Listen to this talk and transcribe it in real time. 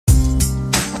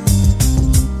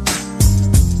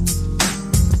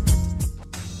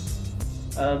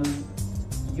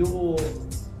Your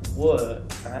work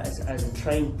as a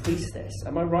trained priestess.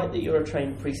 Am I right that you're a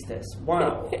trained priestess?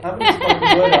 Wow, how many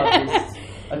spoken word artists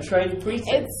are trained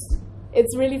priestess?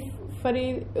 It's really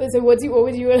funny. So what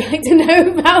would you like to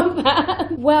know about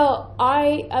that? Well,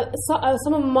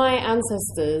 some of my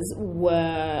ancestors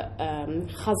were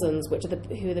chazans,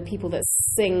 who are the people that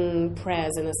sing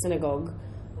prayers in a synagogue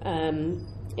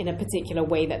in a particular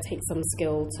way that takes some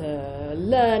skill to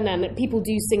learn, and people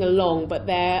do sing along, but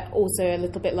they're also a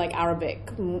little bit like Arabic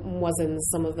muezzins.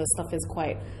 Some of the stuff is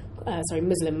quite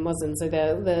Muslim muezzins, so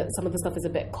some of the stuff is a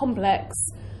bit complex,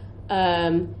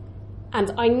 and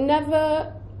I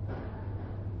never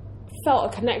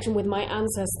felt a connection with my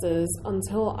ancestors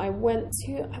until I went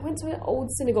to an old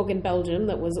synagogue in Belgium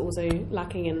that was also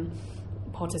lacking in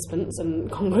participants and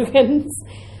congregants,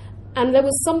 and there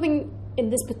was something in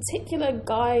this particular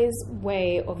guy's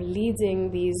way of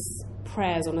leading these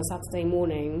prayers on a Saturday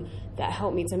morning that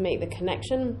helped me to make the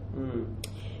connection,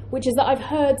 which is that I've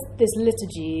heard this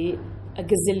liturgy a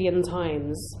gazillion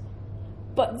times,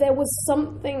 but there was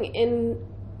something in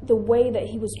the way that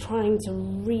he was trying to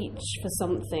reach for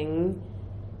something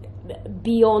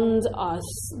beyond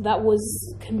us that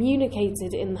was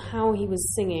communicated in how he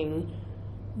was singing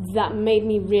that made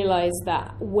me realize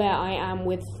that where I am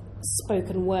with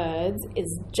spoken words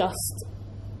is just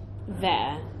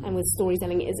there, and with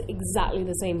storytelling is exactly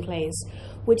the same place,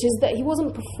 which is that he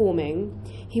wasn't performing.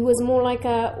 He was more like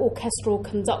a orchestral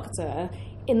conductor,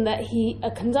 in that a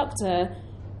conductor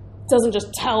doesn't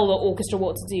just tell the orchestra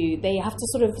what to do. They have to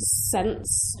sort of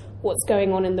sense what's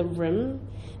going on in the room,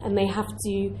 and they have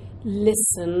to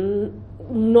listen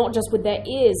not just with their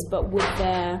ears but with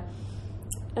their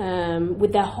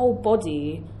whole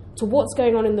body to what's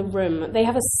going on in the room. They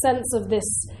have a sense of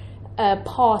this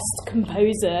past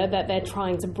composer that they're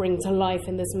trying to bring to life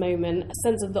in this moment, a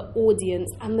sense of the audience,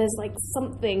 and there's like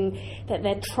something that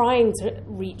they're trying to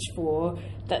reach for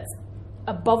that's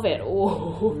above it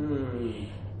all.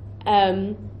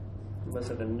 Was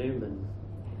it a Newman?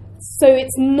 So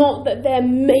it's not that they're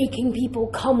making people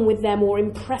come with them or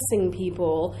impressing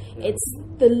people. It's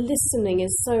the listening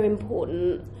is so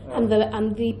important, and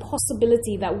the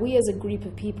possibility that we as a group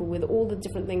of people with all the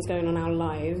different things going on in our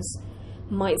lives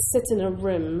might sit in a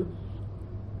room,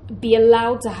 be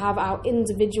allowed to have our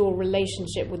individual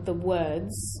relationship with the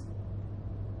words,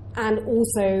 and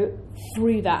also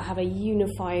through that have a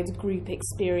unified group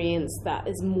experience that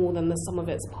is more than the sum of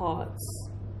its parts.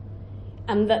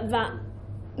 And that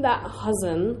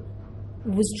Hazan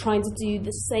was trying to do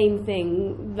the same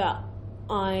thing that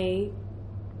I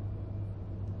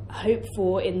hope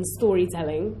for in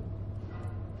storytelling,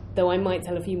 though I might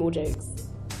tell a few more jokes.